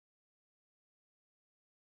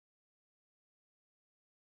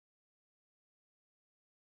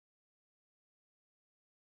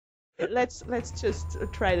let's just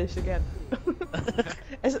try this again.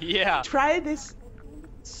 Yeah. Try this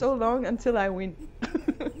so long until I win.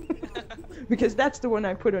 Because that's the one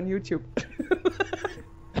I put on YouTube.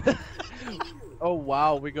 Oh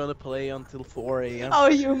wow, we're gonna play until 4 AM. Oh,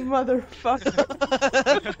 you motherfucker!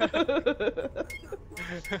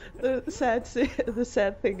 The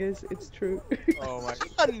sad thing is, it's true. Oh my.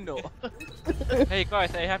 No. Hey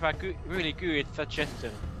guys, I have a really good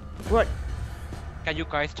suggestion. What? Can you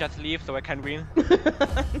guys just leave so I can win?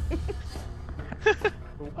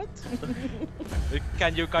 What?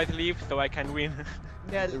 Can you guys leave so I can win?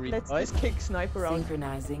 Yeah, let's just kick Sniper out.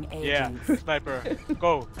 Synchronizing Yeah, agents. Sniper,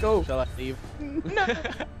 go. Go. Shall I leave? No.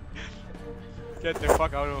 Get the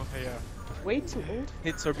fuck out of here. Way too old.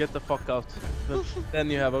 Hits or get the fuck out. Then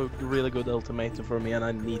you have a really good ultimatum for me and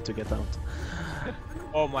I need to get out.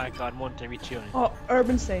 Oh my god, Montevideo. Oh,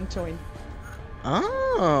 Urban Saint join.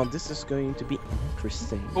 Ah, this is going to be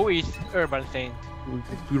interesting. Who is Urban Saint?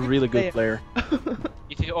 Really good player.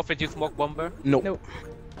 Is he offensive smoke bomber? No. No.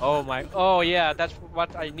 Oh my, oh yeah, that's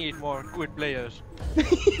what I need, more good players.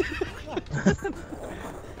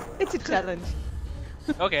 It's a challenge.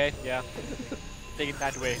 Okay, yeah. Take it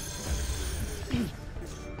that way.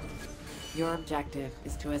 Your objective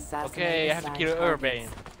is to assassinate Okay, I have to kill Urban.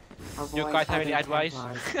 You guys have any advice?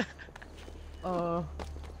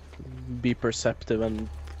 Be perceptive and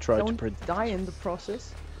try to Don't predict. die in the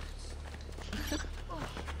process.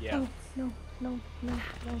 Yeah. No.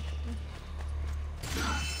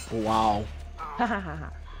 Wow.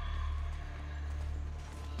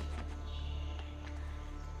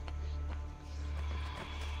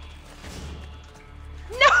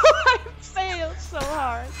 No, I failed so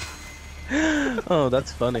hard. Oh,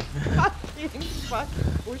 that's funny. Fucking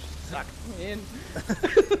push sucked me in.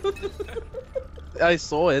 I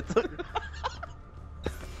saw it. Wow.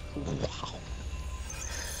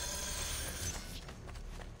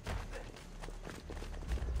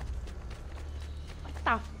 What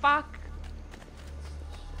the fuck?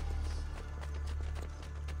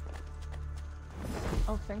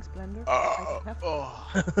 Oh, thanks, Blender.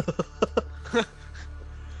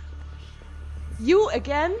 You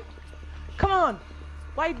again? Come on!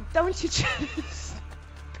 Why don't you just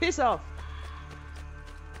piss off?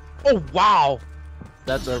 Oh wow!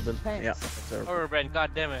 That's Urban. Thanks. Yeah, that's Urban. Urban,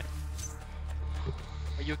 god damn it.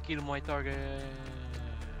 You kill my target.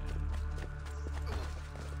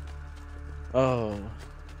 Oh.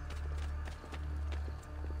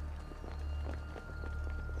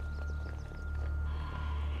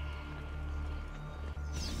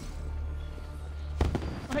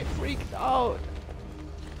 I freaked out.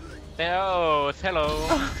 Oh, hello.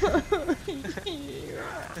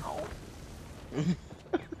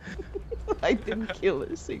 I didn't kill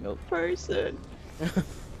a single person.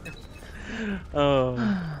 Oh.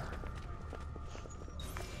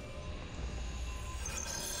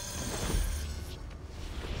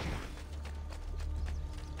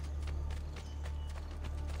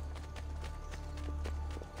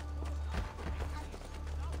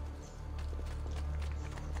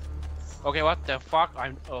 Okay, what the fuck?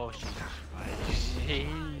 I'm. Oh shit.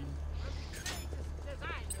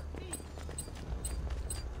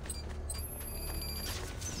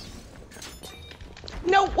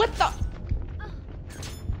 No, what the?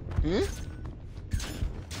 Hmm?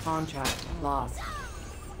 Contract lost.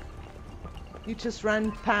 You just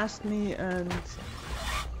ran past me and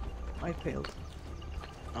I failed.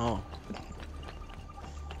 Oh.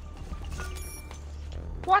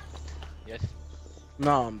 What? Yes.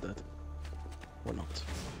 No, I'm dead. Or not.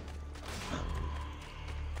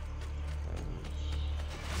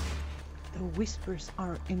 The whispers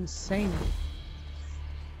are insane.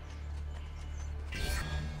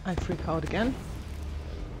 I freak out again.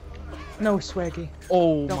 No, Swaggie.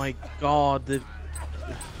 Oh Don't. my god,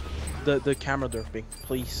 the camera derping,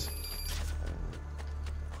 please.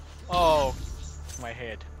 Oh, my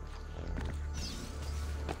head.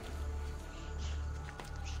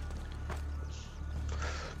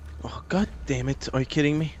 Oh god damn it, are you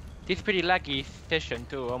kidding me? This pretty laggy session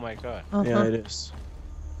too. Oh my god. Yeah, it is.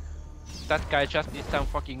 That guy just did some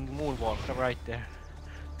fucking moonwalk right there.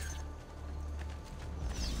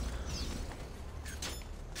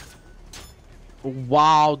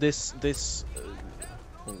 Wow, this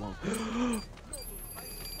hold on.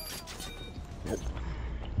 Nope.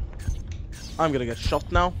 I'm gonna get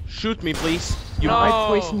shot now. Shoot me, please. You No. I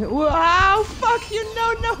poisoned you. Wow, fuck you,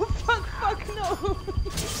 no, fuck, no.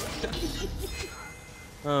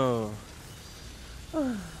 Oh.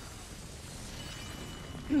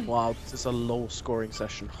 Wow, this is a low scoring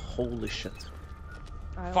session. Holy shit.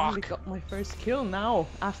 I Fuck. only got my first kill now,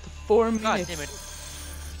 after 4 God minutes. damn it.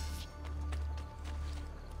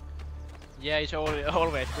 Yeah, it's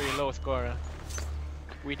always pretty low score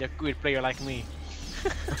with a good player like me.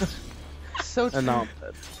 So And true. now I'm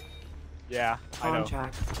dead. Yeah, I know.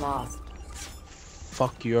 Contract lost.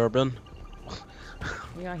 Fuck you, Urban.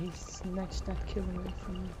 Yeah, he snatched that kill away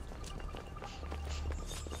from me.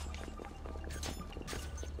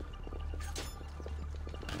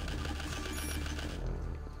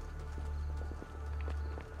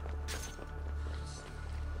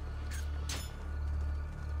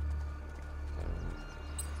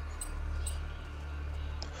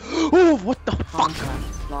 Oh, what the fuck?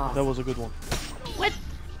 Contract lost. That was a good one. What?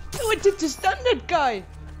 What did you stun that guy?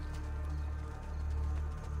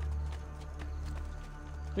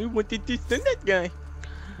 What did you send that guy?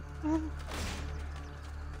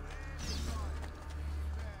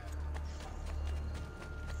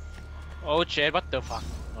 Oh shit, what the fuck?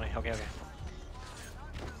 Oh, okay.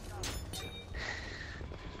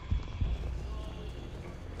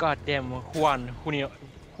 Goddamn Juan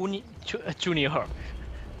Junior.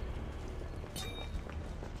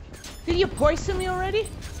 Did you poison me already?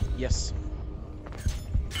 Yes.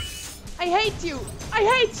 I hate you! I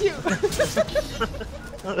hate you!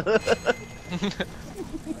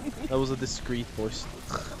 That was a discreet voice.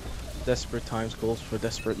 Desperate times calls for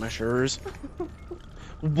desperate measures.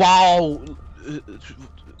 Wow!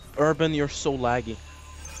 Urban, you're so laggy.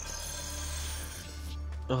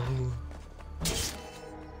 Oh.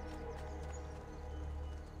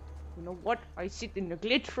 You know what? I sit in the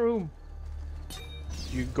glitch room.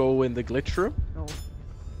 You go in the glitch room? No.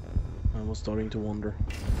 I was starting to wonder.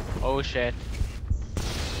 Oh shit.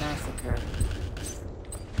 Massacre.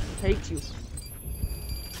 Hate you.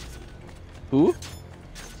 Who?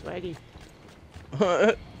 Swaggie.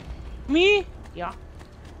 Me? Yeah.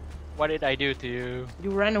 What did I do to you?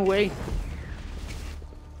 You ran away.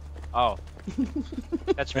 Oh.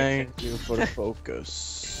 That's right. Thank you for the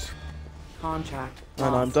focus. Contract And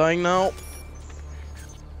I'm lost. dying now.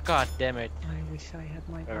 God damn it. I wish I had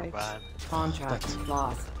my Very life. bad. Contract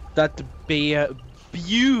lost. That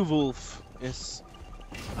Beowulf is...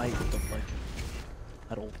 I don't like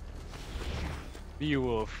it. At all.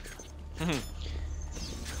 Beowulf.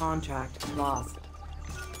 Contract lost.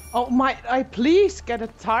 Oh, might I please get a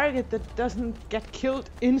target that doesn't get killed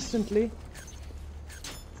instantly?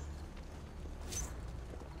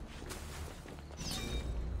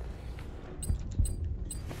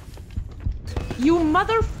 You You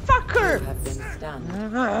motherfucker! have been stunned.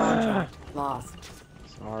 Contract lost.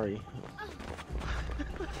 Sorry.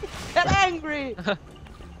 Get angry!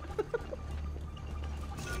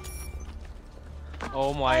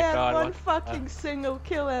 Oh I my have god. one What? fucking single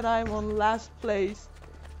kill and I'm on last place.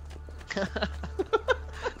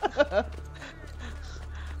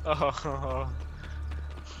 Oh.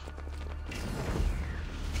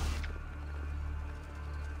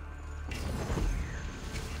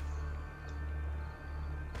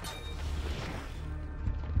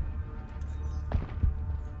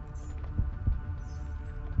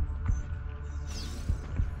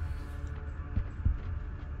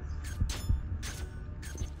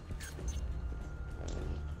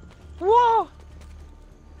 Whoa!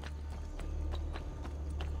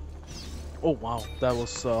 Oh wow, that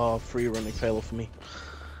was a free running fail of me.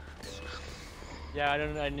 Yeah, I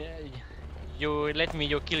don't know. You let me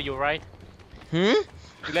kill you, right? Hmm?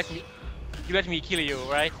 You let me kill you,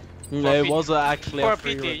 right? No, it pity- was actually For a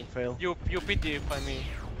free pity, running fail. you pity by me.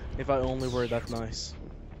 If I only were that nice.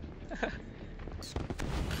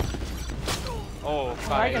 Oh, I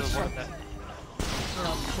fuck. got shot.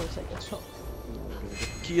 Yeah, of course I get shot.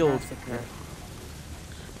 Killed. Massacre.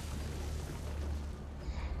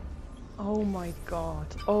 Oh my god.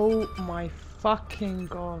 Oh my fucking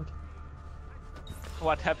god.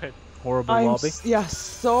 What happened? Horrible lobby. Yeah,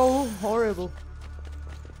 so horrible.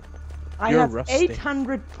 I You're have rusty.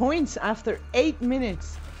 800 points after 8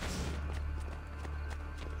 minutes.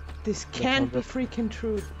 This can't be 800. freaking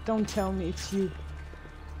true. Don't tell me it's you.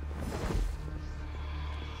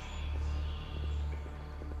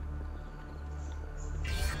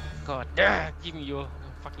 God damn, give me your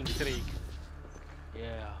fucking streak.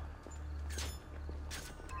 Yeah.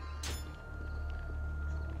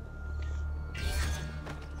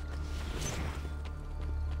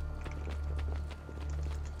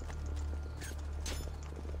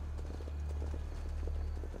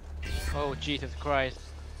 Oh Jesus Christ.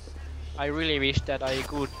 I really wish that I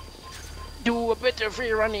could do a better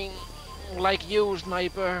free running like you,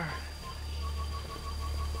 sniper.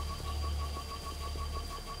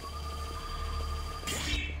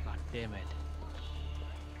 God damn it.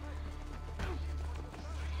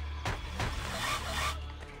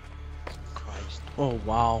 Christ. Oh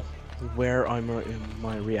wow, where am I in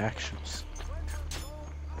my reactions?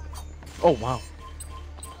 Oh wow.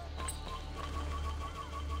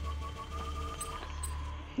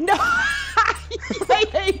 No! I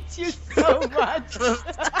hate you so much!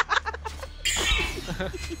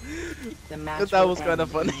 The match That will was kinda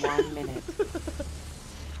end funny. in 1 minute.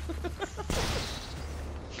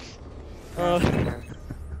 Massacre.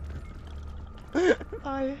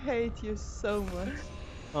 I hate you so much.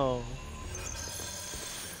 Oh.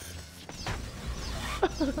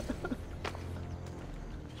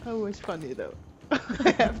 That was funny though.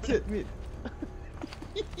 I have to admit.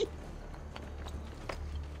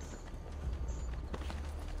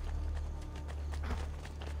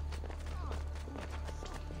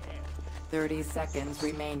 30 seconds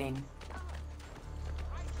remaining.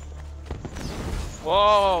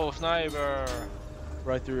 Whoa, sniper!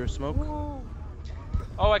 Right through your smoke.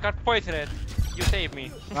 Oh, I got poisoned. You saved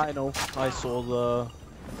me. I know. I saw the.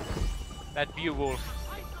 That Beowulf.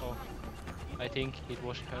 Oh, I think it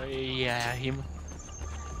was her. Yeah, him.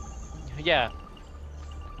 Yeah.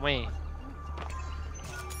 Me.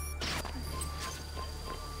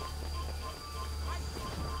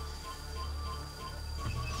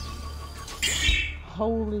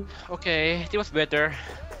 Holy. Okay, it was better.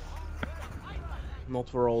 Not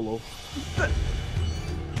for Olo.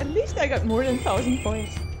 At least I got more than 1,000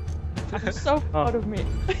 points. I'm so proud of me.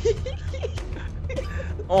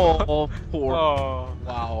 Oh, poor. Oh.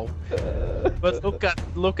 Wow. But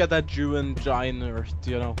look at that Jew and Giant,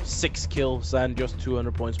 you know, 6 kills and just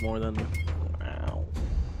 200 points more than. Wow.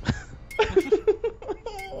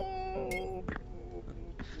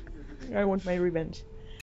 I want my revenge.